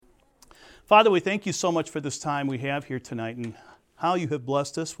Father, we thank you so much for this time we have here tonight and how you have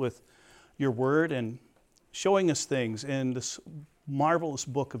blessed us with your word and showing us things in this marvelous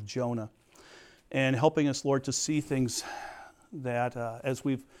book of Jonah and helping us, Lord, to see things that as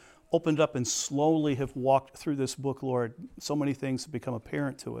we've opened up and slowly have walked through this book, Lord, so many things have become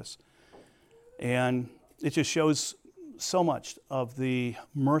apparent to us. And it just shows so much of the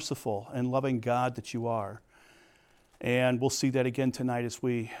merciful and loving God that you are. And we'll see that again tonight as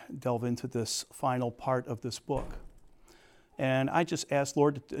we delve into this final part of this book. And I just ask,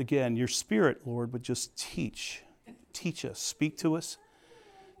 Lord, again, your Spirit, Lord, would just teach us, speak to us,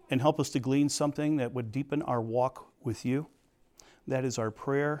 and help us to glean something that would deepen our walk with you. That is our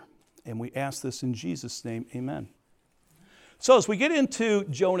prayer, and we ask this in Jesus' name, amen. So as we get into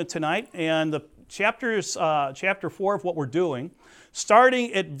Jonah tonight, and the chapter 4 of what we're doing,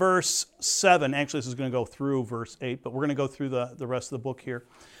 starting at verse 7, actually this is going to go through verse 8, but we're going to go through the rest of the book here.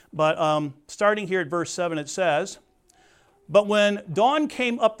 But starting here at verse 7, it says, "But when dawn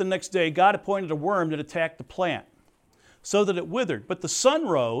came up the next day, God appointed a worm that attacked the plant, so that it withered. But the sun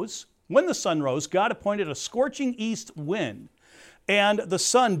rose. When the sun rose, God appointed a scorching east wind, and the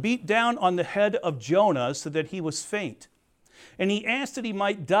sun beat down on the head of Jonah so that he was faint. And he asked that he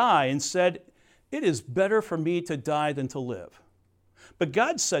might die and said, 'It is better for me to die than to live.' But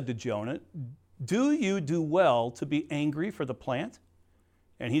God said to Jonah, 'Do you do well to be angry for the plant?'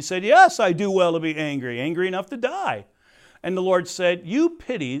 And he said, 'Yes, I do well to be angry enough to die.' And the Lord said, 'You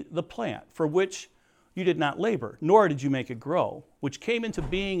pity the plant for which you did not labor, nor did you make it grow, which came into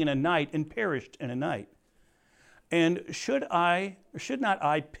being in a night and perished in a night. And should not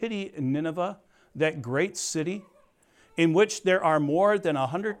I pity Nineveh, that great city, in which there are more than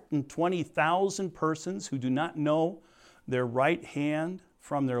 120,000 persons who do not know their right hand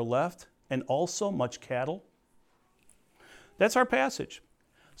from their left, and also much cattle?'" That's our passage.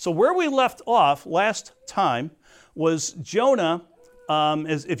 So where we left off last time was Jonah.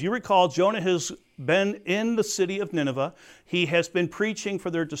 If you recall, Jonah has been in the city of Nineveh. He has been preaching for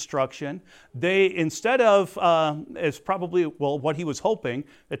their destruction. They, instead of, as probably, what he was hoping,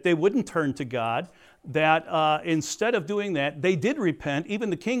 that they wouldn't turn to God, that instead of doing that, they did repent.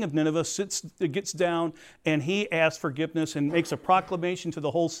 Even the king of Nineveh gets down and he asks forgiveness and makes a proclamation to the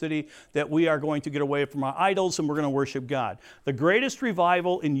whole city that we are going to get away from our idols and we're going to worship God. The greatest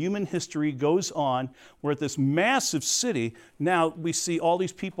revival in human history goes on. We're at this massive city. Now we see all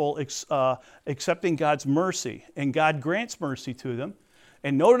these people accepting God's mercy, and God grants mercy to them.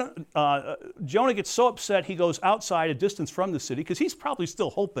 And Jonah gets so upset he goes outside a distance from the city because he's probably still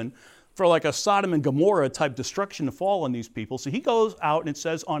hoping for like a Sodom and Gomorrah type destruction to fall on these people. So he goes out, and it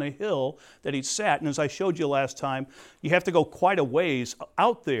says on a hill that he sat. And as I showed you last time, you have to go quite a ways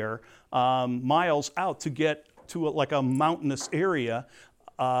out there, miles out, to get to like a mountainous area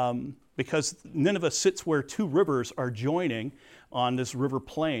because Nineveh sits where two rivers are joining on this river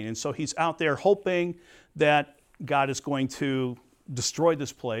plain. And so he's out there hoping that God is going to destroy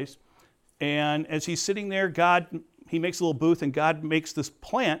this place. And as he's sitting there, he makes a little booth, and God makes this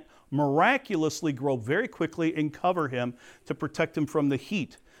plant miraculously grow very quickly and cover him to protect him from the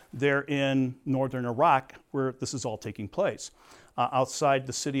heat there in northern Iraq, where this is all taking place, outside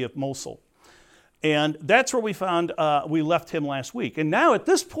the city of Mosul. And that's where we left him last week. And now at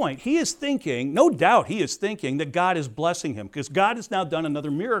this point, he is thinking, no doubt he is thinking, that God is blessing him because God has now done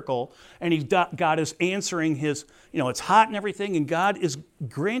another miracle, and God is answering his, it's hot and everything, and God is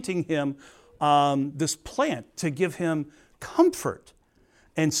granting him this plant to give him comfort.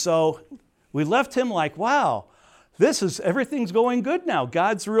 And so we left him like, wow, everything's going good now.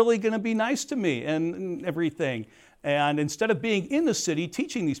 God's really going to be nice to me and everything. And instead of being in the city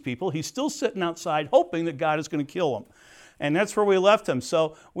teaching these people, he's still sitting outside hoping that God is going to kill him. And that's where we left him.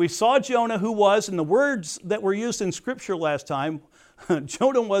 So we saw Jonah, who was, in the words that were used in Scripture last time,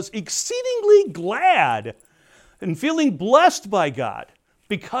 Jonah was exceedingly glad and feeling blessed by God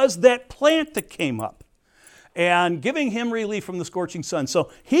because that plant that came up and giving him relief from the scorching sun.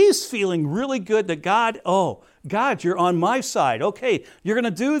 So he's feeling really good that God, you're on my side. Okay, you're going to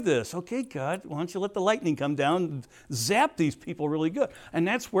do this. Okay, God, why don't you let the lightning come down and zap these people really good? And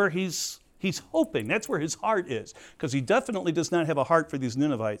that's where he's hoping. That's where his heart is, because he definitely does not have a heart for these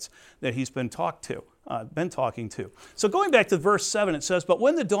Ninevites that he's been talking to. So going back to verse 7, it says, "But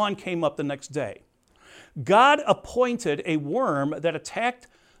when the dawn came up the next day, God appointed a worm that attacked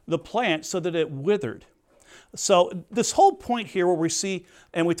the plant so that it withered." So this whole point here where we see,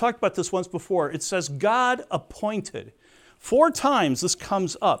 and we talked about this once before, it says God appointed. 4 times this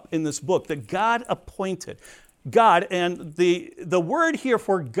comes up in this book, that God appointed. God, and the word here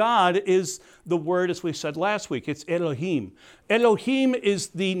for God is the word, as we said last week, it's Elohim. Elohim is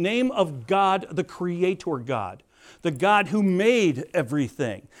the name of God, the Creator God, the God who made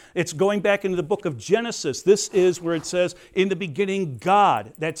everything. It's going back into the book of Genesis. This is where it says, in the beginning,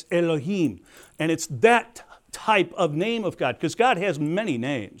 God. That's Elohim. And it's that type of name of God, because God has many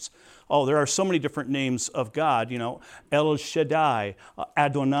names. Oh, there are so many different names of God, El Shaddai,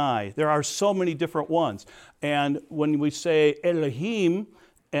 Adonai. There are so many different ones. And when we say Elohim,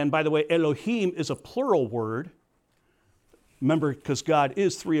 and by the way, Elohim is a plural word. Remember, because God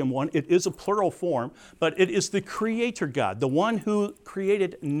is three in one, it is a plural form, but it is the Creator God, the one who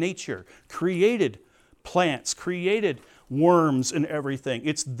created nature, created plants, created worms and everything.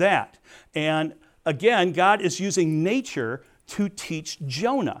 It's that. And again, God is using nature to teach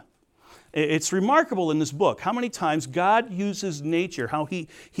Jonah. It's remarkable in this book how many times God uses nature, how he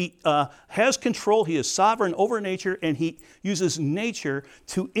has control, he is sovereign over nature, and he uses nature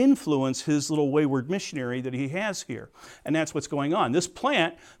to influence his little wayward missionary that he has here. And that's what's going on. This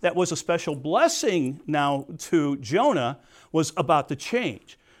plant that was a special blessing now to Jonah was about to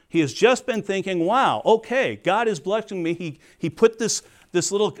change. He has just been thinking, wow, okay, God is blessing me. He put this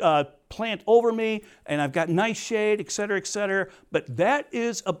little plant over me, and I've got nice shade, et cetera, but that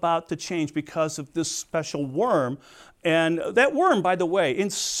is about to change because of this special worm. And that worm, by the way,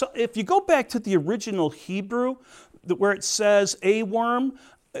 if you go back to the original Hebrew, where it says a worm,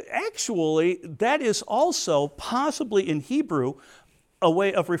 actually, that is also possibly in Hebrew a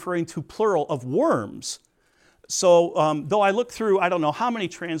way of referring to plural of worms. So though I looked through, I don't know how many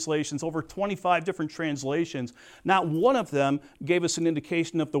translations, over 25 different translations, not one of them gave us an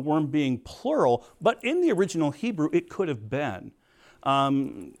indication of the worm being plural, but in the original Hebrew, it could have been.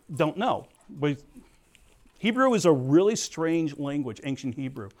 Don't know. Hebrew is a really strange language, ancient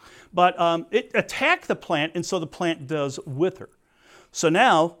Hebrew. But it attacked the plant, and so the plant does wither. So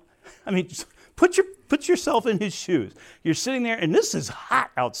now, put yourself in his shoes. You're sitting there, and this is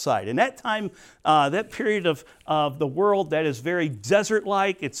hot outside. And that time, that period of the world that is very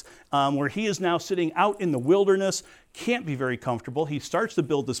desert-like, it's where he is now sitting out in the wilderness, can't be very comfortable. He starts to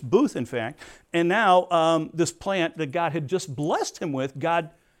build this booth, in fact, and now this plant that God had just blessed him with, God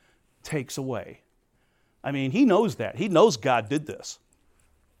takes away. He knows that. He knows God did this.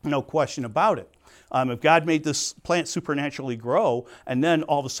 No question about it. If God made this plant supernaturally grow, and then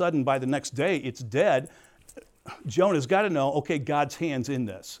all of a sudden by the next day it's dead, Jonah's got to know, okay, God's hand's in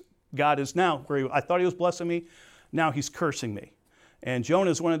this. God is now, I thought he was blessing me, now he's cursing me. And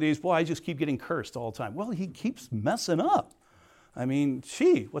Jonah's one of these, boy, I just keep getting cursed all the time. Well, he keeps messing up.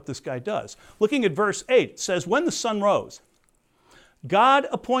 What this guy does. Looking at verse 8, it says, when the sun rose, God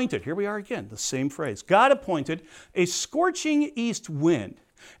appointed, here we are again, the same phrase, God appointed a scorching east wind,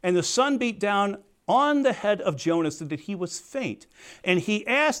 and the sun beat down on the head of Jonah so that he was faint. And he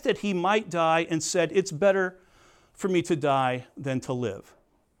asked that he might die and said, it's better for me to die than to live.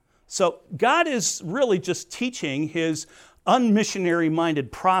 So God is really just teaching his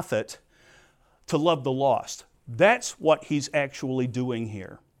unmissionary-minded prophet to love the lost. That's what he's actually doing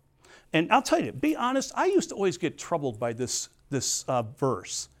here. And I'll tell you, be honest, I used to always get troubled by this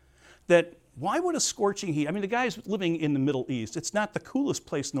verse, that why would a scorching heat? The guy's living in the Middle East. It's not the coolest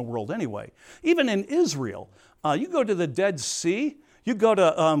place in the world anyway. Even in Israel, you go to the Dead Sea, you go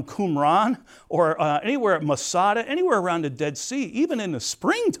to Qumran, or anywhere at Masada, anywhere around the Dead Sea, even in the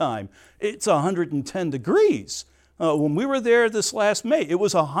springtime, it's 110 degrees. When we were there this last May, it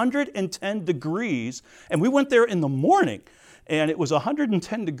was 110 degrees, and we went there in the morning, and it was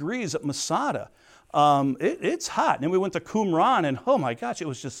 110 degrees at Masada. It's hot. And then we went to Qumran, and oh my gosh, it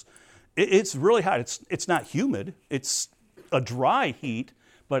was just... It's really hot. It's not humid. It's a dry heat,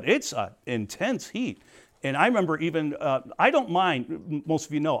 but it's an intense heat. And I remember even, I don't mind, most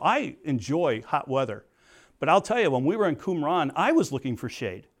of you know, I enjoy hot weather. But I'll tell you, when we were in Qumran, I was looking for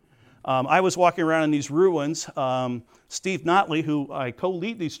shade. I was walking around in these ruins. Steve Notley, who I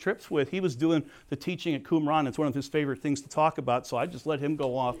co-lead these trips with, he was doing the teaching at Qumran. It's one of his favorite things to talk about, so I just let him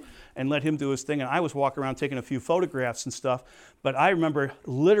go off and let him do his thing. And I was walking around taking a few photographs and stuff. But I remember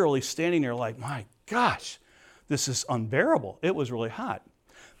literally standing there like, my gosh, this is unbearable. It was really hot.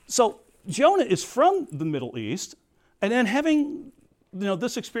 So Jonah is from the Middle East, and then having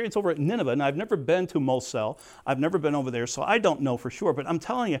this experience over at Nineveh, and I've never been to Mosul, I've never been over there, so I don't know for sure, but I'm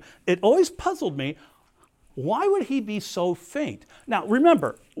telling you, it always puzzled me, why would he be so faint? Now,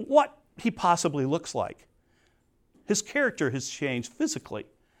 remember what he possibly looks like. His character has changed physically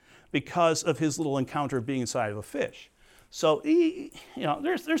because of his little encounter of being inside of a fish. So,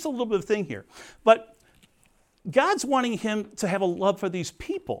 there's a little bit of thing here. But God's wanting him to have a love for these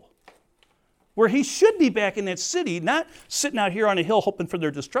people. where he should be back in that city, not sitting out here on a hill hoping for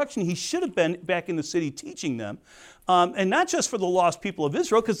their destruction. He should have been back in the city teaching them. And not just for the lost people of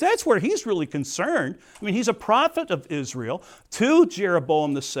Israel, because that's where he's really concerned. I mean, he's a prophet of Israel to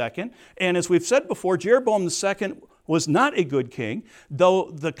Jeroboam II. And as we've said before, Jeroboam II was not a good king, though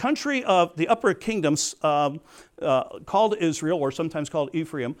the country of the upper kingdoms called Israel, or sometimes called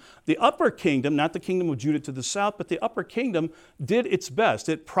Ephraim, the upper kingdom, not the kingdom of Judah to the south, but the upper kingdom did its best.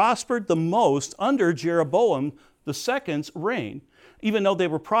 It prospered the most under Jeroboam II's reign. Even though they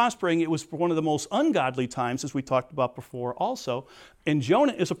were prospering, it was one of the most ungodly times, as we talked about before also. And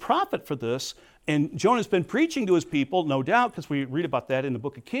Jonah is a prophet for this, and Jonah's been preaching to his people, no doubt, because we read about that in the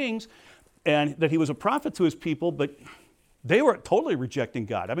Book of Kings, and that he was a prophet to his people, but they were totally rejecting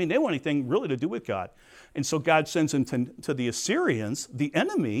God. I mean, they didn't want anything really to do with God. And so God sends him to the Assyrians, the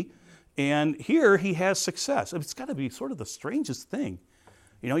enemy, and here he has success. It's got to be sort of the strangest thing.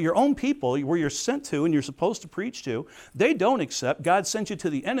 You know, your own people, where you're sent to and you're supposed to preach to, they don't accept. God sends you to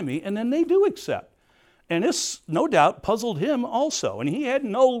the enemy, and then they do accept. And this, no doubt, puzzled him also. And he had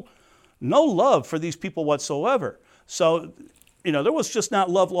no love for these people whatsoever. So, you know, there was just not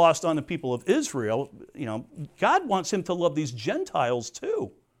love lost on the people of Israel. You know, God wants him to love these Gentiles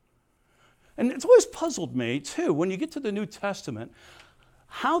too. And it's always puzzled me too, when you get to the New Testament,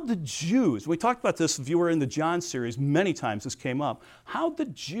 how the Jews, we talked about this if you were in the John series, many times this came up, how the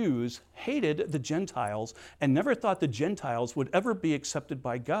Jews hated the Gentiles and never thought the Gentiles would ever be accepted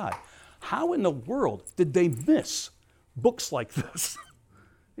by God. How in the world did they miss books like this?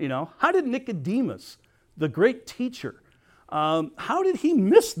 You know, how did Nicodemus, the great teacher, how did he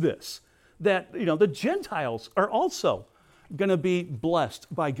miss this? That, you know, the Gentiles are also going to be blessed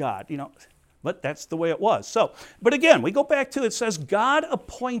by God, you know. But that's the way it was. So, but again, we go back to, it says God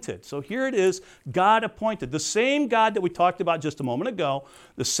appointed. So here it is, God appointed. The same God that we talked about just a moment ago,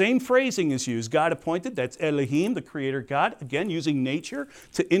 the same phrasing is used, God appointed. That's Elohim, the creator God, again, using nature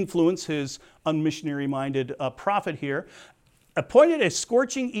to influence his unmissionary-minded prophet here. Appointed a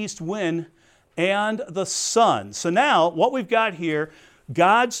scorching east wind and the sun. So now, what we've got here,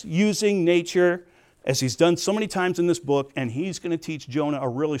 God's using nature, as he's done so many times in this book, and he's going to teach Jonah a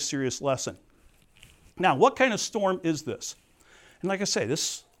really serious lesson. Now, what kind of storm is this? And like I say,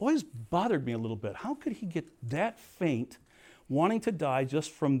 this always bothered me a little bit. How could he get that faint, wanting to die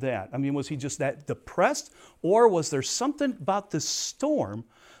just from that? I mean, was he just that depressed? Or was there something about this storm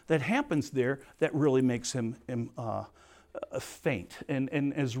that happens there that really makes him faint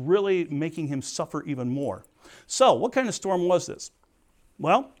and is really making him suffer even more? So, what kind of storm was this?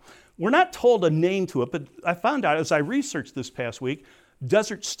 Well, we're not told a name to it, but I found out as I researched this past week,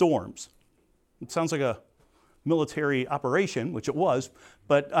 desert storms. It sounds like a military operation, which it was,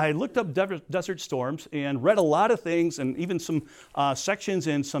 but I looked up desert storms and read a lot of things and even some sections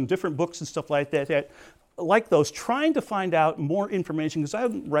in some different books and stuff like that, like those, trying to find out more information because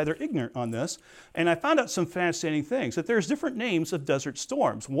I'm rather ignorant on this. And I found out some fascinating things, that there's different names of desert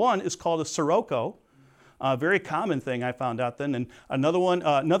storms. One is called a sirocco. A very common thing I found out then. And another one,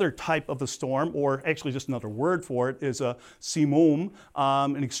 another type of a storm, or actually just another word for it, is a simum,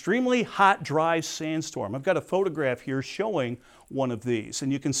 an extremely hot, dry sandstorm. I've got a photograph here showing one of these.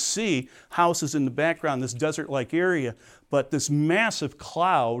 And you can see houses in the background, this desert-like area, but this massive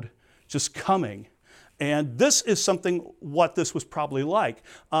cloud just coming. And this is something what this was probably like.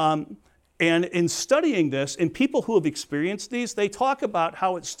 And in studying this, and people who have experienced these, they talk about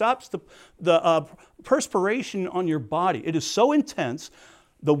how it stops the perspiration on your body. It is so intense,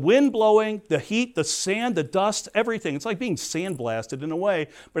 the wind blowing, the heat, the sand, the dust, everything. It's like being sandblasted in a way,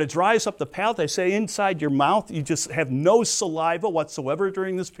 but it dries up the palate. They say inside your mouth, you just have no saliva whatsoever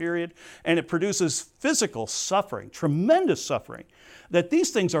during this period, and it produces physical suffering, tremendous suffering. That these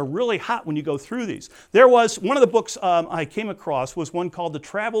things are really hot when you go through these. There was, one of the books I came across was one called The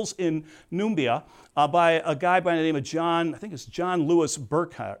Travels in Nubia by a guy by the name of John, I think it's John Lewis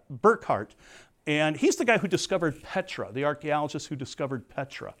Burckhardt. And he's the guy who discovered Petra, the archaeologist who discovered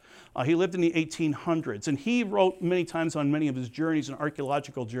Petra. He lived in the 1800s, and he wrote many times on many of his journeys and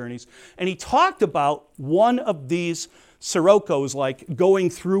archaeological journeys. And he talked about one of these siroccos, like going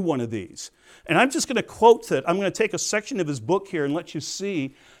through one of these. And I'm just going to quote it. I'm going to take a section of his book here and let you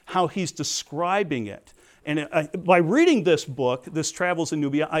see how he's describing it. And by reading this book, this Travels in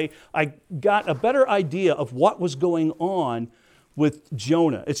Nubia, I got a better idea of what was going on with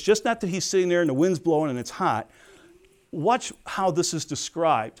Jonah. It's just not that he's sitting there and the wind's blowing and it's hot. Watch how this is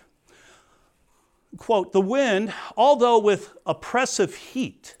described. Quote, "The wind, although with oppressive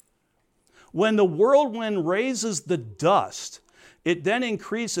heat, when the whirlwind raises the dust, it then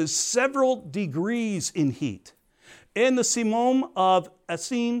increases several degrees in heat. In the simum of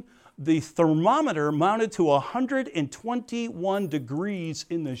Asin, the thermometer mounted to 121 degrees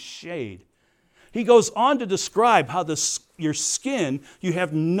in the shade. He goes on to describe how your skin, you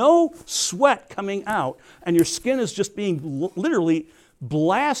have no sweat coming out, and your skin is just being literally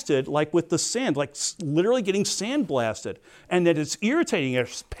blasted, like with the sand, like literally getting sandblasted, and that it's irritating,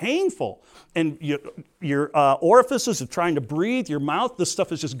 it's painful, and your orifices of trying to breathe, your mouth, this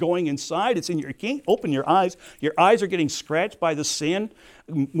stuff is just going inside. It's in you can't open your eyes. Your eyes are getting scratched by the sand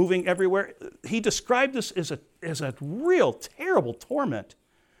moving everywhere. He described this as a real terrible torment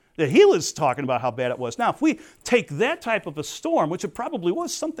that he was talking about how bad it was. Now, if we take that type of a storm, which it probably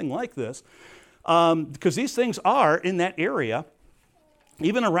was something like this, because these things are in that area.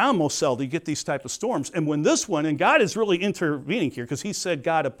 Even around Moselle, you get these type of storms. And when this one, and God is really intervening here because he said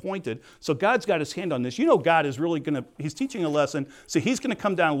God appointed. So God's got his hand on this. You know God is really going to, he's teaching a lesson. So he's going to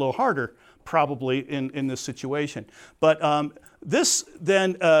come down a little harder probably in this situation. But this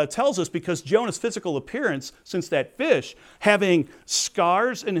then tells us, because Jonah's physical appearance, since that fish, having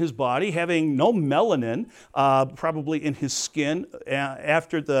scars in his body, having no melanin probably in his skin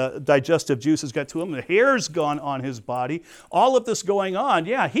after the digestive juices got to him, the hair's gone on his body, all of this going on,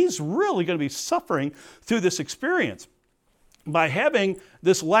 yeah, he's really going to be suffering through this experience. By having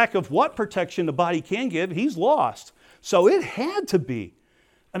this lack of what protection the body can give, he's lost. So it had to be.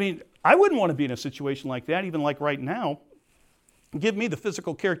 I mean, I wouldn't want to be in a situation like that, even like right now. Give me the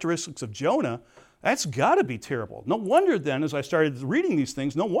physical characteristics of Jonah, that's got to be terrible. No wonder then, as I started reading these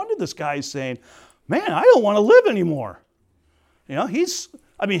things, no wonder this guy is saying, man, I don't want to live anymore. You know, he's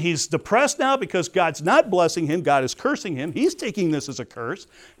depressed now because God's not blessing him. God is cursing him. He's taking this as a curse.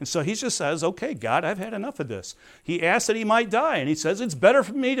 And so he just says, okay, God, I've had enough of this. He asked that he might die, and he says, it's better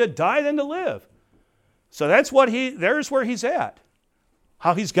for me to die than to live. So there's where he's at.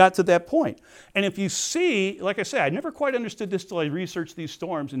 How he's got to that point. And if you see, like I said, I never quite understood this till I researched these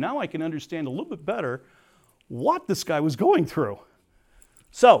storms, and now I can understand a little bit better what this guy was going through.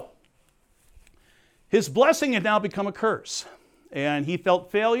 So, his blessing had now become a curse, and he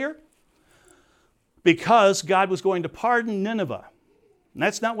felt failure because God was going to pardon Nineveh. And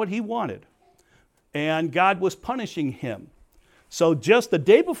that's not what he wanted. And God was punishing him. So just the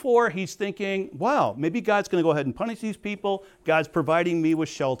day before, he's thinking, wow, maybe God's going to go ahead and punish these people. God's providing me with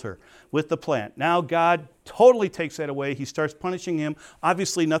shelter, with the plant. Now God totally takes that away. He starts punishing him.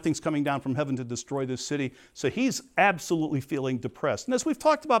 Obviously, nothing's coming down from heaven to destroy this city. So he's absolutely feeling depressed. And as we've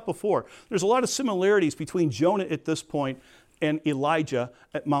talked about before, there's a lot of similarities between Jonah at this point and Elijah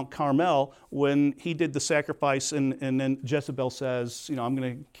at Mount Carmel when he did the sacrifice, and then Jezebel says, you know, I'm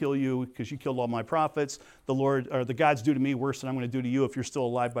going to kill you because you killed all my prophets. The gods do to me worse than I'm going to do to you if you're still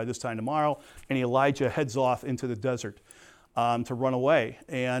alive by this time tomorrow. And Elijah heads off into the desert to run away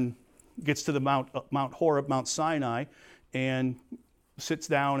and gets to the Mount Horeb, Mount Sinai, and sits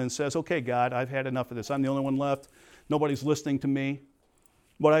down and says, okay, God, I've had enough of this. I'm the only one left. Nobody's listening to me.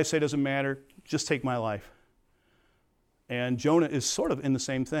 What I say doesn't matter. Just take my life. And Jonah is sort of in the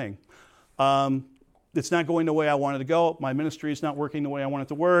same thing. It's not going the way I wanted to go. My ministry is not working the way I want it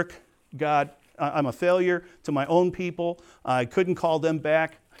to work. God, I'm a failure to my own people. I couldn't call them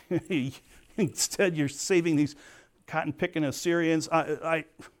back. Instead, you're saving these cotton-picking Assyrians. I'm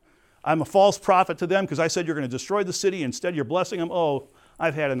a false prophet to them because I said you're going to destroy the city. Instead, you're blessing them. Oh,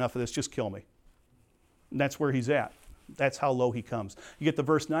 I've had enough of this. Just kill me. And that's where he's at. That's how low he comes. You get to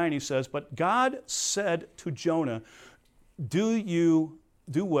verse 9, he says, but God said to Jonah, do you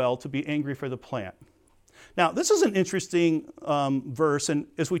do well to be angry for the plant? Now, this is an interesting verse, and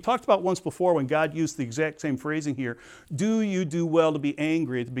as we talked about once before when God used the exact same phrasing here, do you do well to be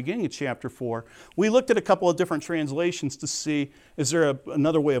angry at the beginning of chapter 4, we looked at a couple of different translations to see, is there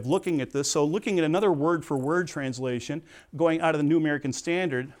another way of looking at this? So looking at another word-for-word translation, going out of the New American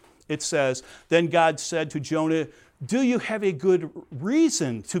Standard, it says, then God said to Jonah, do you have a good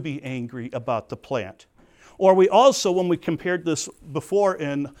reason to be angry about the plant? Or we also, when we compared this before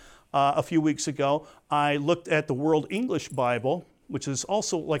in a few weeks ago, I looked at the World English Bible, which is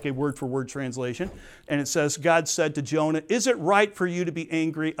also like a word-for-word translation, and it says, God said to Jonah, is it right for you to be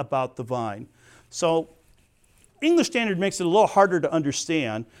angry about the vine? So English Standard makes it a little harder to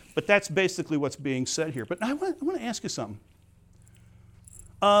understand, but that's basically what's being said here. But I want to ask you something.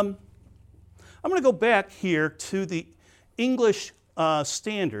 I'm going to go back here to the English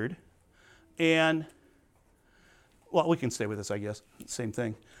Standard, and well, we can stay with this, I guess. Same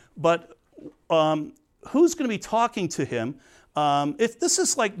thing. But who's going to be talking to him? If this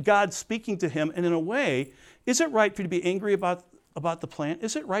is like God speaking to him, and in a way, is it right for you to be angry about the plant?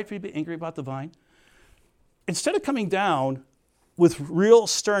 Is it right for you to be angry about the vine? Instead of coming down with real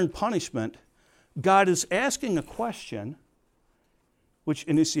stern punishment, God is asking a question, which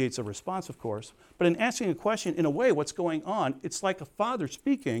initiates a response, of course. But in asking a question, in a way, what's going on, it's like a father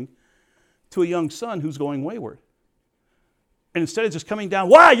speaking to a young son who's going wayward. And instead of just coming down,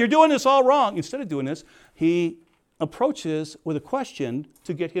 why, you're doing this all wrong, instead of doing this, he approaches with a question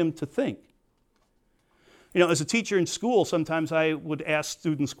to get him to think. You know, as a teacher in school, sometimes I would ask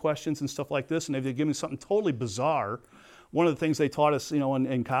students questions and stuff like this, and they'd give me something totally bizarre. One of the things they taught us,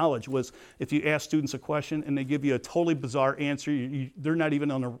 in college was if you ask students a question and they give you a totally bizarre answer, they're not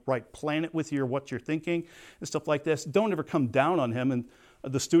even on the right planet with you or what you're thinking and stuff like this, don't ever come down on him and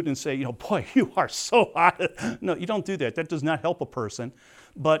the student say, boy, you are so hot. No, you don't do that. That does not help a person.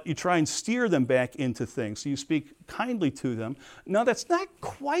 But you try and steer them back into things. So you speak kindly to them. No, that's not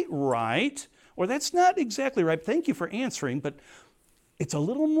quite right, or that's not exactly right. Thank you for answering, but it's a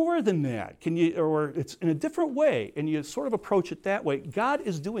little more than that. Or it's in a different way, and you sort of approach it that way. God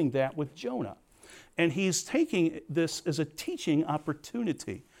is doing that with Jonah, and he's taking this as a teaching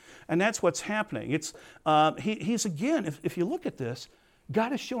opportunity, and that's what's happening. It's he's again, if you look at this,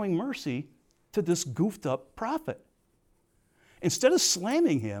 God is showing mercy to this goofed up prophet. Instead of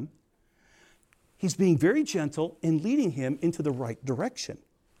slamming him, he's being very gentle and leading him into the right direction.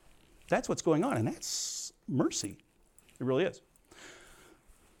 That's what's going on, and that's mercy. It really is.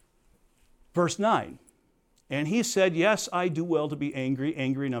 Verse 9, and he said, yes, I do well to be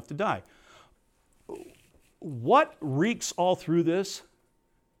angry enough to die. What reeks all through this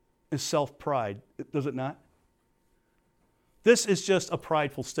is self-pride, does it not? This is just a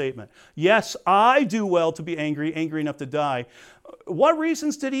prideful statement. Yes, I do well to be angry enough to die. What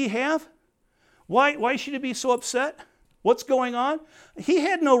reasons did he have? Why should he be so upset? What's going on? He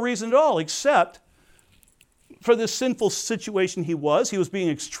had no reason at all except for this sinful situation he was. He was being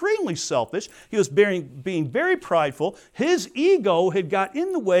extremely selfish. He was being very prideful. His ego had got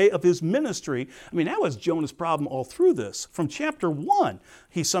in the way of his ministry. I mean, that was Jonah's problem all through this. From chapter 1,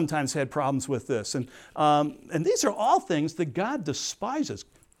 he sometimes had problems with this. And these are all things that God despises.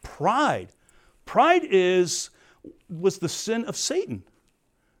 Pride. Pride was the sin of Satan.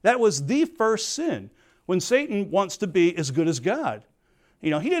 That was the first sin. When Satan wants to be as good as God. He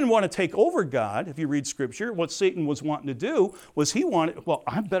didn't want to take over God. If you read Scripture, what Satan was wanting to do was he wanted, well,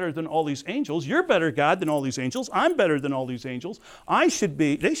 I'm better than all these angels. You're better, God, than all these angels. I'm better than all these angels. They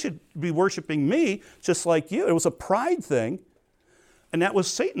should be worshiping me just like you. It was a pride thing, and that was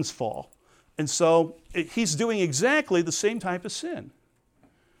Satan's fall. And so he's doing exactly the same type of sin.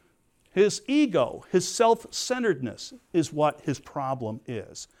 His ego, his self-centeredness is what his problem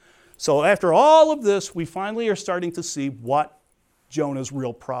is. So after all of this, we finally are starting to see what Jonah's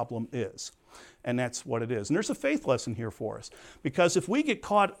real problem is. And that's what it is. And there's a faith lesson here for us. Because if we get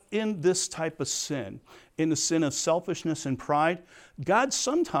caught in this type of sin, in the sin of selfishness and pride, God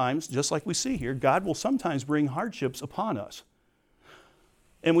sometimes, just like we see here, God will sometimes bring hardships upon us.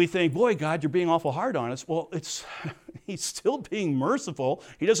 And we think, boy, God, you're being awful hard on us. Well, he's still being merciful.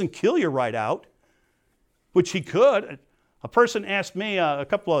 He doesn't kill you right out, which he could. A person asked me a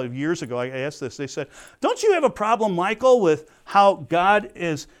couple of years ago, I asked this, they said, don't you have a problem, Michael, with how God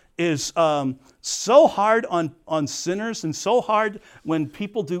is so hard on sinners and so hard when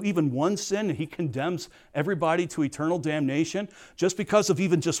people do even one sin and he condemns everybody to eternal damnation just because of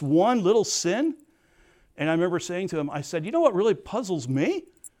even just one little sin? And I remember saying to him, I said, you know what really puzzles me?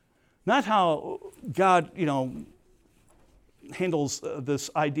 Not how God, handles this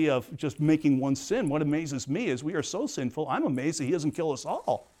idea of just making one sin. What amazes me is we are so sinful, I'm amazed that he doesn't kill us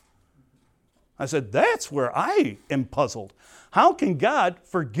all. I said, that's where I am puzzled. How can God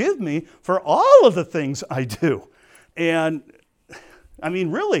forgive me for all of the things I do? And, I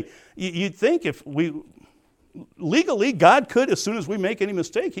mean, really, you'd think if legally, God could, as soon as we make any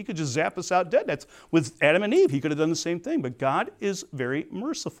mistake, he could just zap us out dead. That's with Adam and Eve. He could have done the same thing. But God is very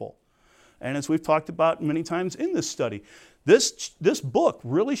merciful. And as we've talked about many times in this study, this book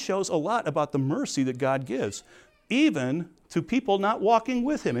really shows a lot about the mercy that God gives, even to people not walking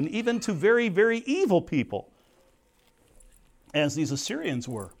with him, and even to very, very evil people, as these Assyrians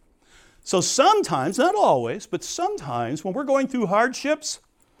were. So sometimes, not always, but sometimes when we're going through hardships,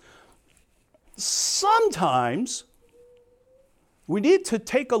 sometimes we need to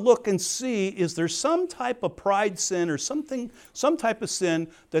take a look and see, is there some type of pride sin or some type of sin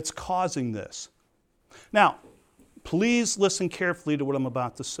that's causing this? Now, please listen carefully to what I'm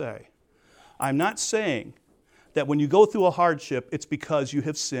about to say. I'm not saying that when you go through a hardship, it's because you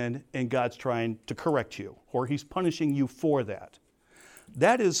have sinned and God's trying to correct you, or he's punishing you for that.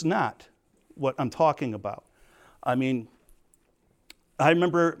 That is not what I'm talking about. I mean, I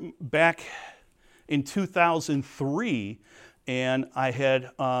remember back in 2003, and I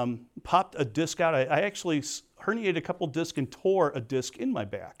had popped a disc out. I actually herniated a couple discs and tore a disc in my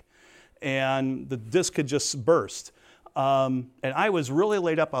back. And the disc had just burst. And I was really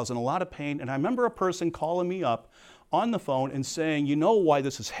laid up. I was in a lot of pain. And I remember a person calling me up on the phone and saying, you know why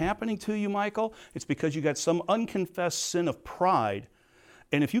this is happening to you, Michael? It's because you got some unconfessed sin of pride.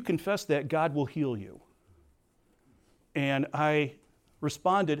 And if you confess that, God will heal you. And I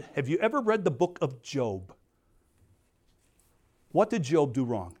responded, have you ever read the book of Job? What did Job do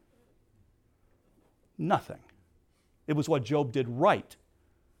wrong? Nothing. It was what Job did right.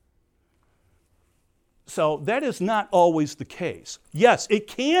 So that is not always the case. Yes, it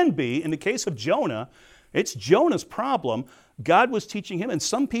can be. In the case of Jonah, it's Jonah's problem. God was teaching him, and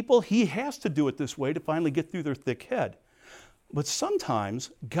some people, he has to do it this way to finally get through their thick head. But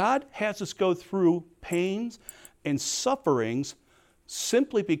sometimes God has us go through pains and sufferings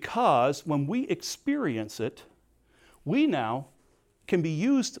simply because when we experience it, we now can be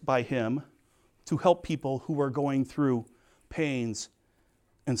used by him to help people who are going through pains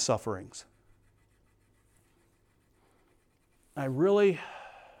and sufferings. I really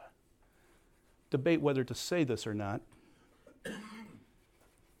debate whether to say this or not,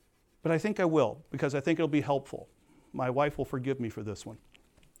 but I think I will, because I think it'll be helpful. My wife will forgive me for this one.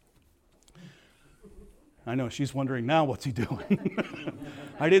 I know, she's wondering now, what's he doing?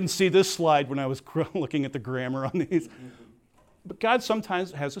 I didn't see this slide when I was looking at the grammar on these. But God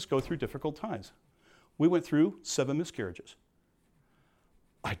sometimes has us go through difficult times. We went through 7 miscarriages.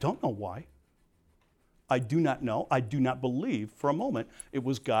 I don't know why. I do not know. I do not believe for a moment it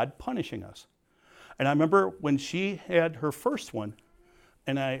was God punishing us. And I remember when she had her first one,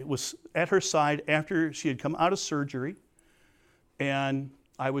 and I was at her side after she had come out of surgery, and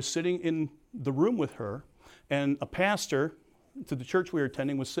I was sitting in the room with her, and a pastor to the church we were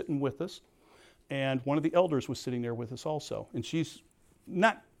attending was sitting with us, and one of the elders was sitting there with us also. And she's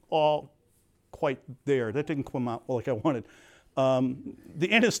not all quite there. That didn't come out like I wanted.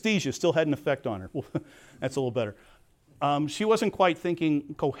 The anesthesia still had an effect on her. Well, that's a little better. She wasn't quite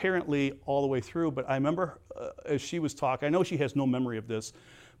thinking coherently all the way through, but I remember as she was talking, I know she has no memory of this,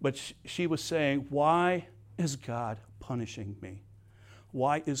 but she was saying, why is God punishing me?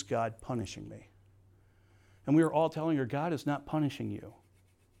 Why is God punishing me? And we were all telling her, God is not punishing you.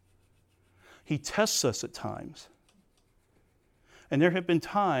 He tests us at times. And there have been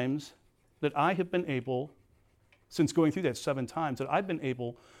times that I have been able, since going through that 7 times, that I've been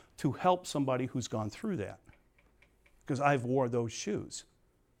able to help somebody who's gone through that, because I've wore those shoes.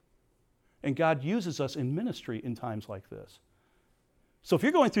 And God uses us in ministry in times like this. So if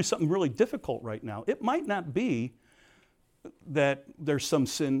you're going through something really difficult right now, it might not be that there's some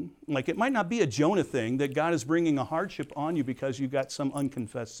sin, like it might not be a Jonah thing, that God is bringing a hardship on you because you got some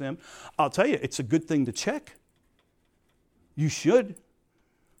unconfessed sin. I'll tell you, it's a good thing to check. You should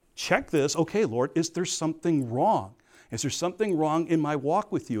check this. Okay, Lord, is there something wrong? Is there something wrong in my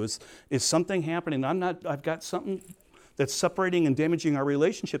walk with you? Is something happening? I've got something that's separating and damaging our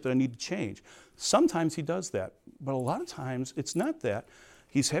relationship that I need to change. Sometimes he does that, but a lot of times it's not that.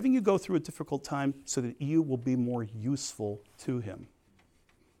 He's having you go through a difficult time so that you will be more useful to him.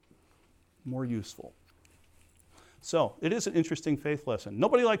 More useful. So it is an interesting faith lesson.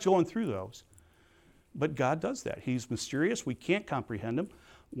 Nobody likes going through those, but God does that. He's mysterious. We can't comprehend him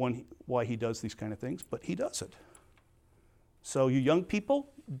why he does these kind of things, but he does it. So you young people,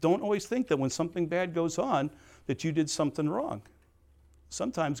 don't always think that when something bad goes on that you did something wrong.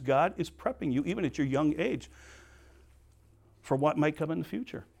 Sometimes God is prepping you, even at your young age, for what might come in the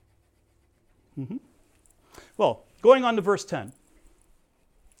future. Well, going on to verse 10.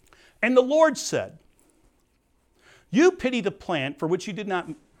 And the Lord said, you pity the plant for which you did not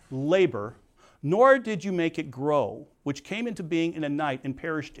labor, nor did you make it grow, which came into being in a night and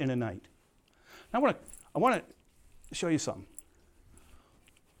perished in a night. Now I want to show you something.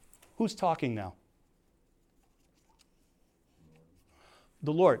 Who's talking now?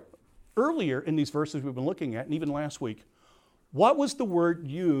 The Lord. Earlier in these verses we've been looking at, and even last week, what was the word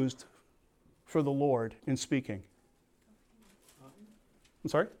used for the Lord in speaking? I'm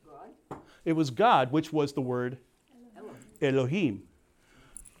sorry? God. It was God, which was the word Elohim.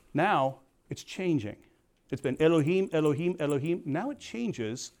 Now it's changing. It's been Elohim, Elohim, Elohim. Now it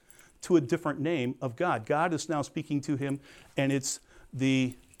changes to a different name of God. God is now speaking to him, and it's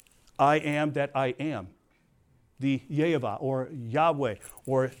the I am that I am. The Yehovah, or Yahweh,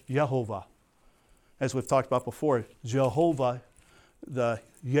 or Yehovah. As we've talked about before, Jehovah, the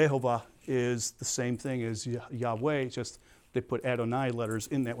Yehovah is the same thing as Yahweh, just they put Adonai letters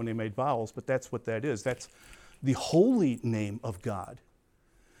in that when they made vowels, but that's what that is. That's the holy name of God.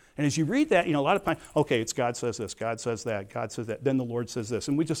 And as you read that, a lot of times, okay, it's God says this, God says that, God says that, then the Lord says this.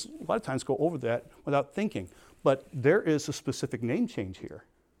 And we just, a lot of times, go over that without thinking. But there is a specific name change here.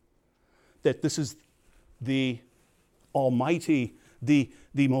 That this is the Almighty, the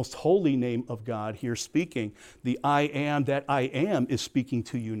most holy name of God here speaking. The I am that I am is speaking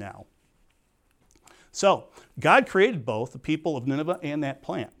to you now. So, God created both the people of Nineveh and that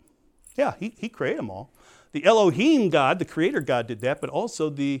plant. Yeah, he created them all. The Elohim God, the creator God, did that, but also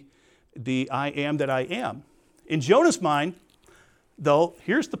the I am that I am. In Jonah's mind, though,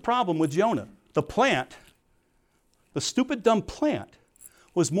 here's the problem with Jonah. The plant, the stupid, dumb plant,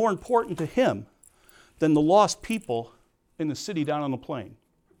 was more important to him than the lost people in the city down on the plain.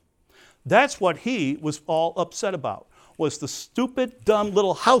 That's what he was all upset about, was the stupid, dumb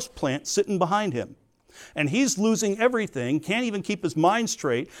little house plant sitting behind him. And he's losing everything, can't even keep his mind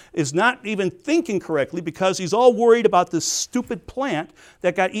straight, is not even thinking correctly because he's all worried about this stupid plant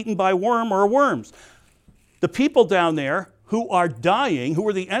that got eaten by worm or worms. The people down there who are dying, who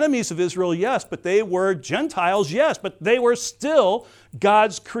were the enemies of Israel, yes, but they were Gentiles, yes, but they were still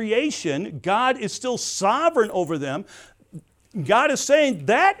God's creation. God is still sovereign over them. God is saying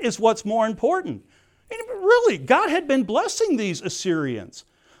that is what's more important. And really, God had been blessing these Assyrians.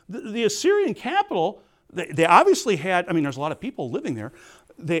 The Assyrian capital, they obviously had, there's a lot of people living there.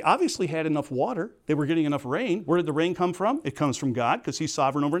 They obviously had enough water. They were getting enough rain. Where did the rain come from? It comes from God because he's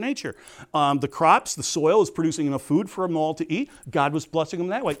sovereign over nature. The crops, the soil is producing enough food for them all to eat. God was blessing them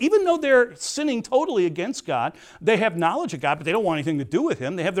that way. Even though they're sinning totally against God, they have knowledge of God, but they don't want anything to do with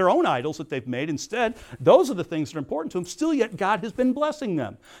him. They have their own idols that they've made instead. Those are the things that are important to them. Still yet, God has been blessing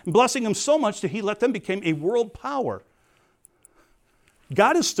them. And blessing them so much that he let them become a world power.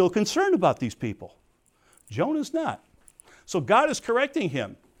 God is still concerned about these people. Jonah's not. So God is correcting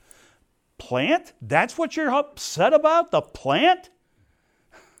him. Plant? That's what you're upset about? The plant?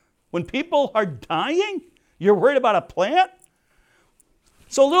 When people are dying, you're worried about a plant?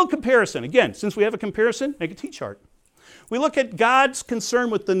 So a little comparison. Again, since we have a comparison, make a T-chart. We look at God's concern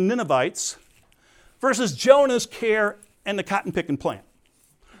with the Ninevites versus Jonah's care and the cotton-picking plant.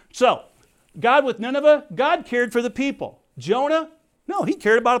 So, God with Nineveh, God cared for the people. Jonah, no, he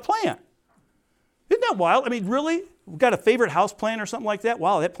cared about a plant. Isn't that wild? Really? We've got a favorite house plant or something like that?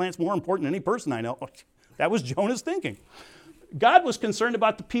 Wow, that plant's more important than any person I know. That was Jonah's thinking. God was concerned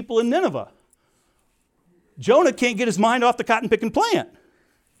about the people in Nineveh. Jonah can't get his mind off the cotton-picking plant.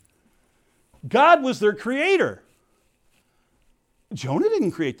 God was their creator. Jonah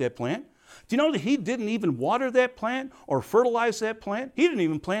didn't create that plant. Do you know that he didn't even water that plant or fertilize that plant? He didn't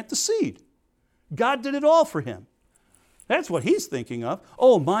even plant the seed. God did it all for him. That's what he's thinking of.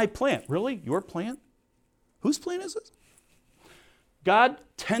 Oh, my plant. Really? Your plant? Whose plant is it? God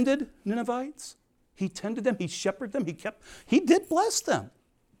tended Ninevites. He tended them. He shepherded them. He did bless them.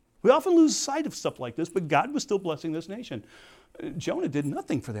 We often lose sight of stuff like this, but God was still blessing this nation. Jonah did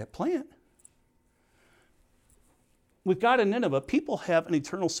nothing for that plant. With God in Nineveh, people have an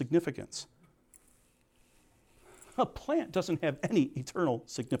eternal significance. A plant doesn't have any eternal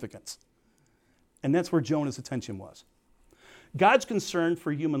significance. And that's where Jonah's attention was. God's concern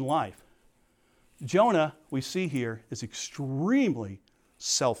for human life. Jonah, we see here, is extremely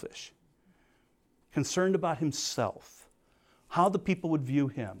selfish. Concerned about himself. How the people would view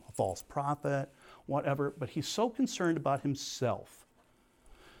him. A false prophet, whatever. But he's so concerned about himself.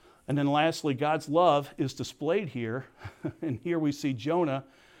 And then lastly, God's love is displayed here. And here we see Jonah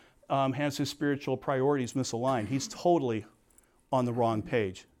has his spiritual priorities misaligned. He's totally on the wrong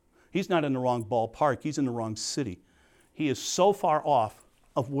page. He's not in the wrong ballpark. He's in the wrong city. He is so far off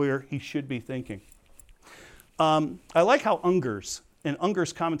of where he should be thinking. I like how Unger's, in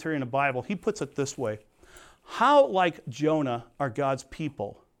Unger's commentary on the Bible, he puts it this way. How like Jonah are God's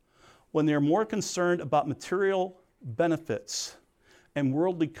people when they're more concerned about material benefits and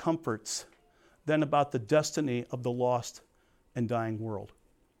worldly comforts than about the destiny of the lost and dying world?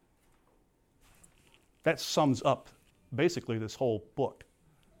 That sums up basically this whole book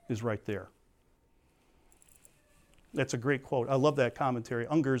is right there. That's a great quote. I love that commentary.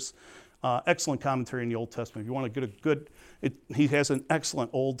 Unger's excellent commentary in the Old Testament. If you want to get he has an excellent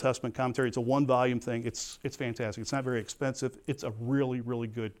Old Testament commentary. It's a one-volume thing. It's fantastic. It's not very expensive. It's a really, really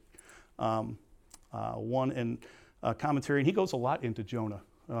good one and commentary. And he goes a lot into Jonah.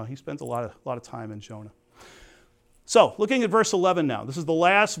 He spends a lot of time in Jonah. So, looking at verse 11 now. This is the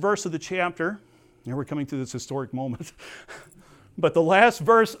last verse of the chapter. Here we're coming to this historic moment. But the last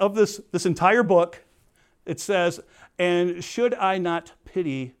verse of this entire book, it says, "And should I not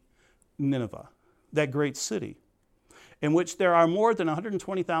pity Nineveh, that great city, in which there are more than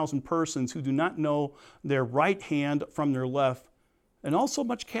 120,000 persons who do not know their right hand from their left, and also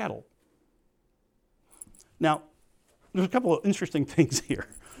much cattle. Now, there's a couple of interesting things here.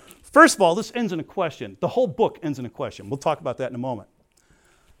 First of all, this ends in a question. The whole book ends in a question. We'll talk about that in a moment.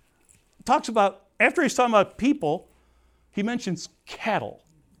 It talks about, after he's talking about people, he mentions cattle.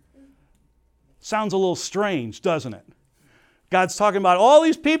 Sounds a little strange, doesn't it? God's talking about all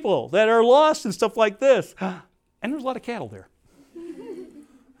these people that are lost and stuff like this. And there's a lot of cattle there.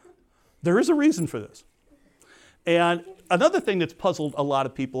 There is a reason for this. And another thing that's puzzled a lot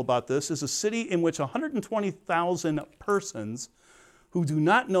of people about this is a city in which 120,000 persons who do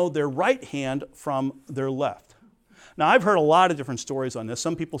not know their right hand from their left. Now, I've heard a lot of different stories on this.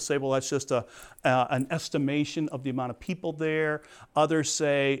 Some people say, well, that's just an estimation of the amount of people there. Others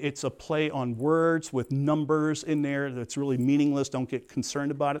say it's a play on words with numbers in there that's really meaningless. Don't get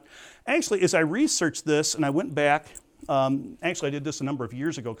concerned about it. Actually, as I researched this, and I went back, actually I did this a number of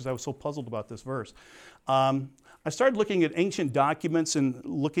years ago because I was so puzzled about this verse. I started looking at ancient documents and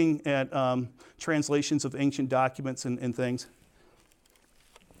looking at translations of ancient documents and things.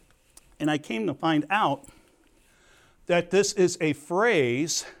 And I came to find out that this is a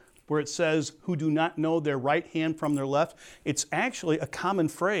phrase where it says, who do not know their right hand from their left. It's actually a common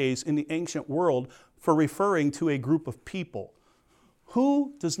phrase in the ancient world for referring to a group of people.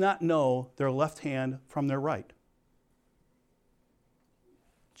 Who does not know their left hand from their right?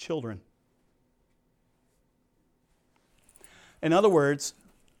 Children. In other words,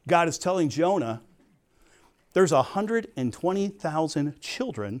 God is telling Jonah, there's 120,000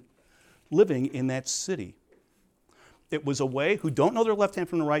 children living in that city. It was a way, who don't know their left hand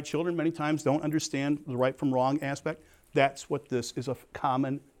from the right, children many times don't understand the right from wrong aspect. That's what this is a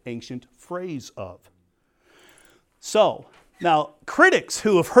common ancient phrase of. So, now critics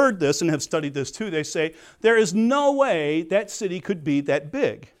who have heard this and have studied this too, they say, there is no way that city could be that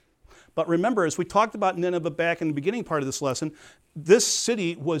big. But remember, as we talked about Nineveh back in the beginning part of this lesson, this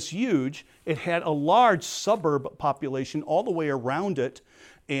city was huge. It had a large suburb population all the way around it.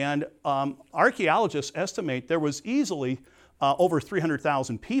 And archaeologists estimate there was easily over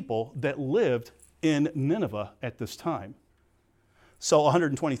 300,000 people that lived in Nineveh at this time. So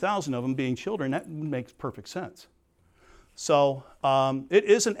 120,000 of them being children, that makes perfect sense. So it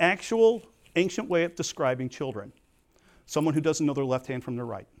is an actual ancient way of describing children. Someone who doesn't know their left hand from their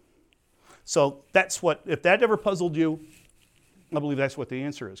right. So that's what, if that ever puzzled you, I believe that's what the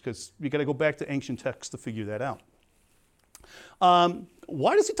answer is, because you got to go back to ancient texts to figure that out.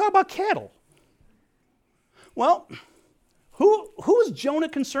 Why does he talk about cattle? Well, who is Jonah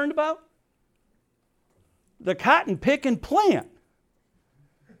concerned about? The cotton picking plant.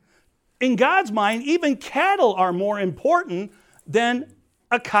 In God's mind, even cattle are more important than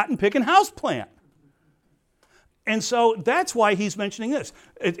a cotton picking house plant. And so that's why he's mentioning this.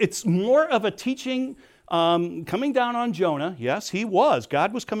 It's more of a teaching coming down on Jonah. Yes, he was.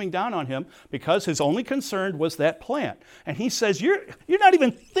 God was coming down on him because his only concern was that plant. And he says, you're not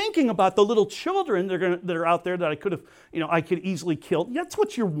even thinking about the little children that are out there that I could have, I could easily kill. That's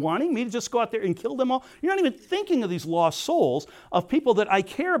what you're wanting, me to just go out there and kill them all? You're not even thinking of these lost souls, of people that I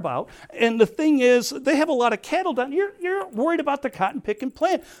care about. And the thing is, they have a lot of cattle down. You're worried about the cotton picking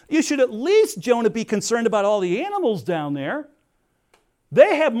plant. You should at least, Jonah, be concerned about all the animals down there.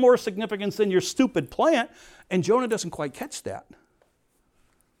 They have more significance than your stupid plant, and Jonah doesn't quite catch that.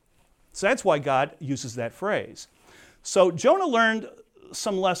 So that's why God uses that phrase. So Jonah learned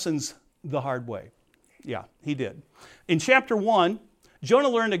some lessons the hard way. Yeah, he did. In chapter 1, Jonah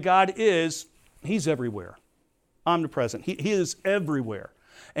learned that God he's everywhere, omnipresent. He is everywhere,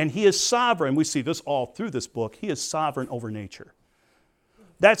 and he is sovereign. We see this all through this book. He is sovereign over nature.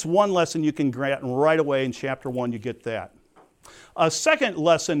 That's one lesson you can grant, and right away in chapter 1 you get that. A second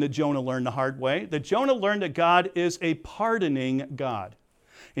lesson that Jonah learned the hard way, that Jonah learned that God is a pardoning God.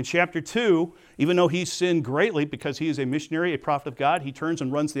 In chapter 2, even though he sinned greatly because he is a missionary, a prophet of God, he turns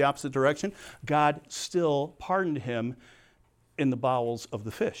and runs the opposite direction, God still pardoned him in the bowels of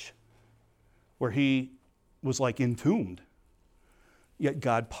the fish, where he was like entombed. Yet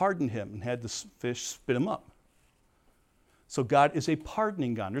God pardoned him and had the fish spit him up. So God is a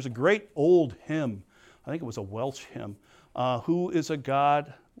pardoning God. There's a great old hymn, I think it was a Welsh hymn, who is a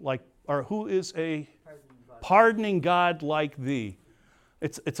God like, or who is a pardoning God like thee?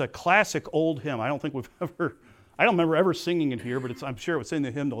 It's a classic old hymn. I don't remember ever singing it here, but I'm sure it's in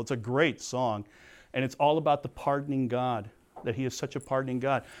the hymnal. It's a great song, and it's all about the pardoning God, that he is such a pardoning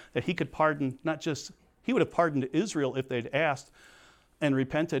God, that he could pardon, he would have pardoned Israel if they'd asked and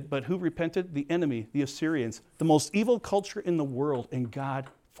repented, but who repented? The enemy, the Assyrians, the most evil culture in the world, and God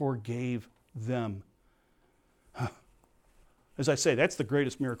forgave them. As I say, that's the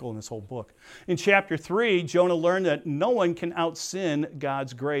greatest miracle in this whole book. In chapter 3, Jonah learned that no one can out-sin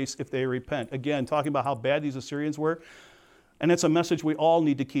God's grace if they repent. Again, talking about how bad these Assyrians were. And it's a message we all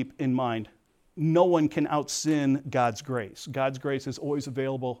need to keep in mind. No one can out-sin God's grace. God's grace is always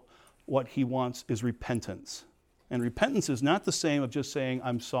available. What he wants is repentance. And repentance is not the same of just saying,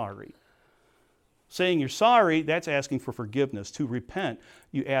 I'm sorry. Saying you're sorry, that's asking for forgiveness. To repent,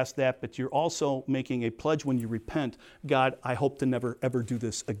 you ask that, but you're also making a pledge when you repent. God, I hope to never, ever do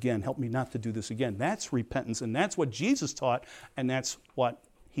this again. Help me not to do this again. That's repentance, and that's what Jesus taught, and that's what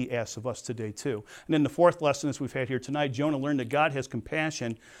he asks of us today too. And then the fourth lesson, as we've had here tonight, Jonah learned that God has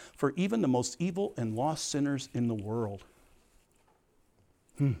compassion for even the most evil and lost sinners in the world.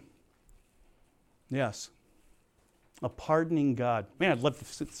 Yes. A pardoning God. Man, I'd love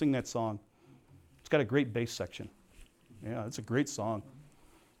to sing that song. It's got a great bass section. Yeah, it's a great song.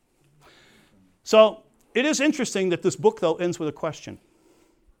 So, it is interesting that this book, though, ends with a question.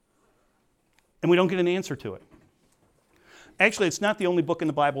 And we don't get an answer to it. Actually, it's not the only book in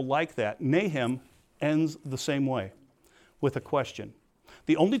the Bible like that. Nahum ends the same way, with a question.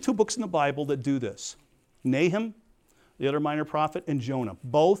 The only two books in the Bible that do this, Nahum, the other minor prophet, and Jonah,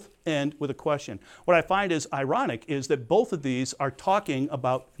 both end with a question. What I find is ironic is that both of these are talking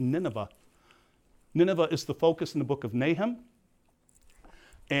about Nineveh. Nineveh is the focus in the book of Nahum.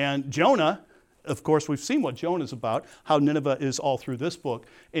 And Jonah, of course, we've seen what Jonah is about, how Nineveh is all through this book.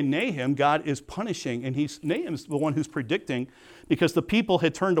 In Nahum, God is punishing, and Nahum's the one who's predicting, because the people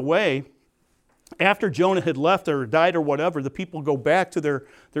had turned away. After Jonah had left or died or whatever, the people go back to their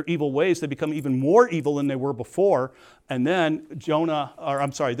evil ways. They become even more evil than they were before. And then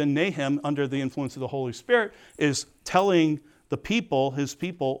then Nahum, under the influence of the Holy Spirit, is telling the people, his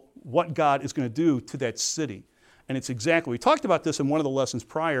people, what God is going to do to that city. And it's exactly, we talked about this in one of the lessons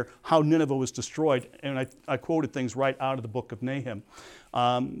prior, how Nineveh was destroyed. And I quoted things right out of the book of Nahum.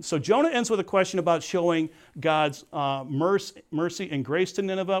 So Jonah ends with a question about showing God's mercy and grace to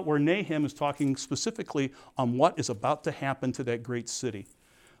Nineveh, where Nahum is talking specifically on what is about to happen to that great city.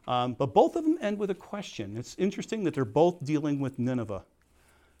 But both of them end with a question. It's interesting that they're both dealing with Nineveh.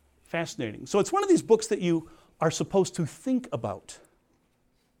 Fascinating. So it's one of these books that you are supposed to think about.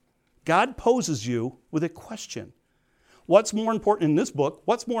 God poses you with a question. What's more important in this book?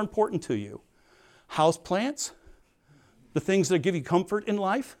 What's more important to you? Houseplants? The things that give you comfort in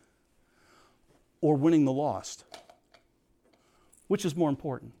life? Or winning the lost? Which is more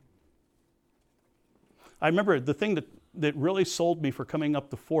important? I remember the thing that really sold me for coming up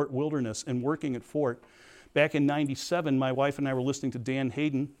to Fort Wilderness and working at Fort. Back in 97, my wife and I were listening to Dan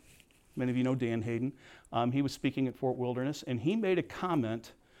Hayden. Many of you know Dan Hayden. He was speaking at Fort Wilderness, and he made a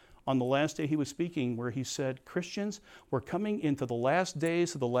comment on the last day he was speaking where he said, Christians, we're coming into the last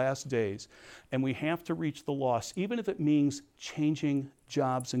days of the last days, and we have to reach the lost, even if it means changing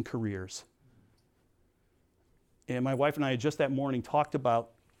jobs and careers. And my wife and I had just that morning talked about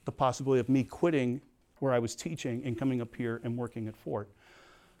the possibility of me quitting where I was teaching and coming up here and working at Fort.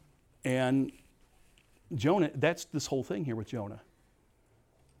 And Jonah, that's this whole thing here with Jonah.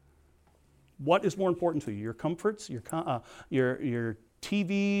 What is more important to you? Your comforts, your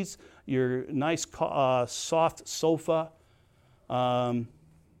TVs, your nice soft sofa,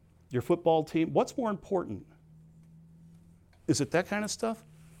 your football team. What's more important? Is it that kind of stuff?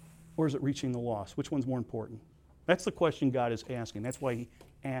 Or is it reaching the lost? Which one's more important? That's the question God is asking. That's why he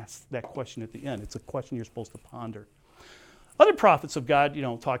asked that question at the end. It's a question you're supposed to ponder. Other prophets of God,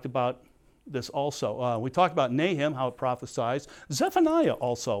 talked about this also. We talked about Nahum, how it prophesies. Zephaniah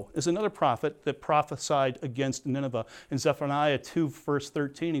also is another prophet that prophesied against Nineveh. In Zephaniah 2, verse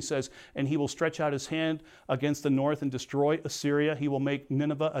 13, he says, and he will stretch out his hand against the north and destroy Assyria. He will make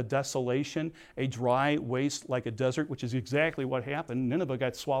Nineveh a desolation, a dry waste like a desert, which is exactly what happened. Nineveh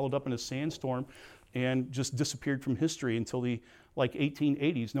got swallowed up in a sandstorm and just disappeared from history until the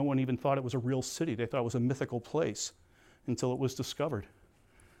 1880s. No one even thought it was a real city. They thought it was a mythical place until it was discovered.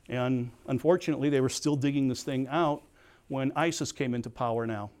 And unfortunately, they were still digging this thing out when ISIS came into power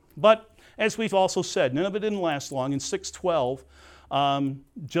now. But as we've also said, Nineveh didn't last long. In 612,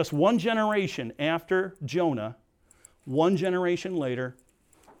 just one generation after Jonah, one generation later,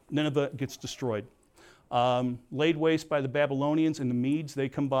 Nineveh gets destroyed. Laid waste by the Babylonians and the Medes, they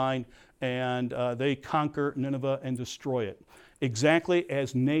combine and they conquer Nineveh and destroy it. Exactly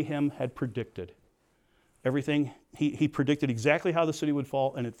as Nahum had predicted. Everything, he predicted exactly how the city would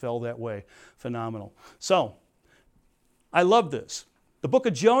fall, and it fell that way. Phenomenal. So, I love this. The book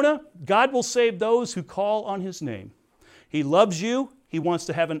of Jonah, God will save those who call on his name. He loves you. He wants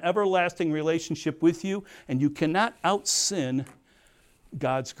to have an everlasting relationship with you, and you cannot out-sin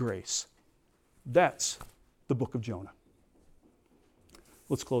God's grace. That's the book of Jonah.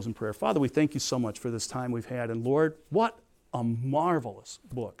 Let's close in prayer. Father, we thank you so much for this time we've had. And Lord, what a marvelous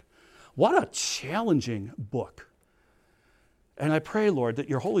book. What a challenging book. And I pray, Lord, that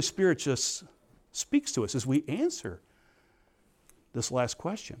your Holy Spirit just speaks to us as we answer this last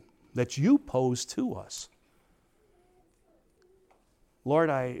question that you pose to us. Lord,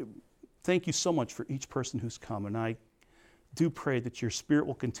 I thank you so much for each person who's come, and I do pray that your Spirit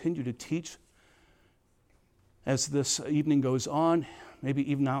will continue to teach as this evening goes on, maybe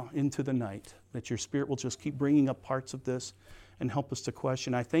even now into the night, that your Spirit will just keep bringing up parts of this and help us to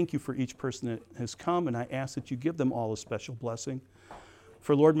question. I thank you for each person that has come, and I ask that you give them all a special blessing.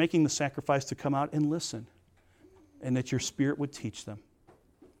 For, Lord, making the sacrifice to come out and listen, and that your Spirit would teach them.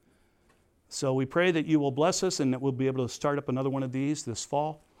 So we pray that you will bless us and that we'll be able to start up another one of these this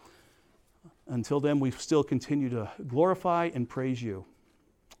fall. Until then, we still continue to glorify and praise you.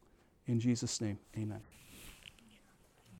 In Jesus' name, amen.